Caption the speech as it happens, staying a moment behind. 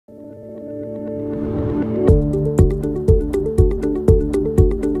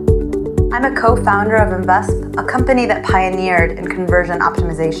I'm a co-founder of Invesp, a company that pioneered in conversion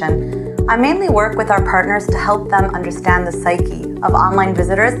optimization. I mainly work with our partners to help them understand the psyche of online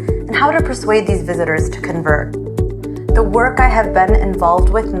visitors and how to persuade these visitors to convert. The work I have been involved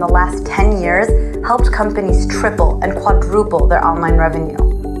with in the last 10 years helped companies triple and quadruple their online revenue.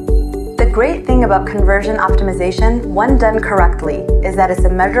 The great thing about conversion optimization, when done correctly, is that it's a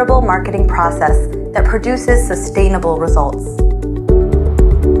measurable marketing process that produces sustainable results.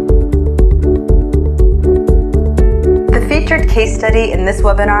 The featured case study in this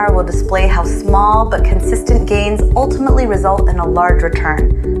webinar will display how small but consistent gains ultimately result in a large return,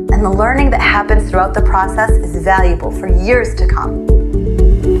 and the learning that happens throughout the process is valuable for years to come.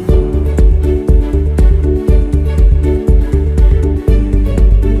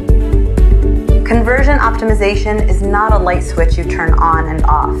 Conversion optimization is not a light switch you turn on and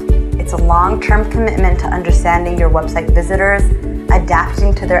off. It's a long-term commitment to understanding your website visitors,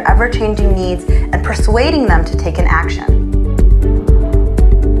 adapting to their ever-changing needs, and persuading them to take an action.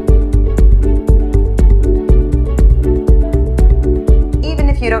 Even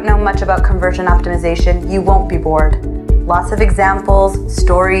if you don't know much about conversion optimization, you won't be bored. Lots of examples,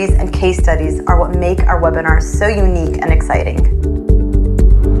 stories, and case studies are what make our webinars so unique and exciting.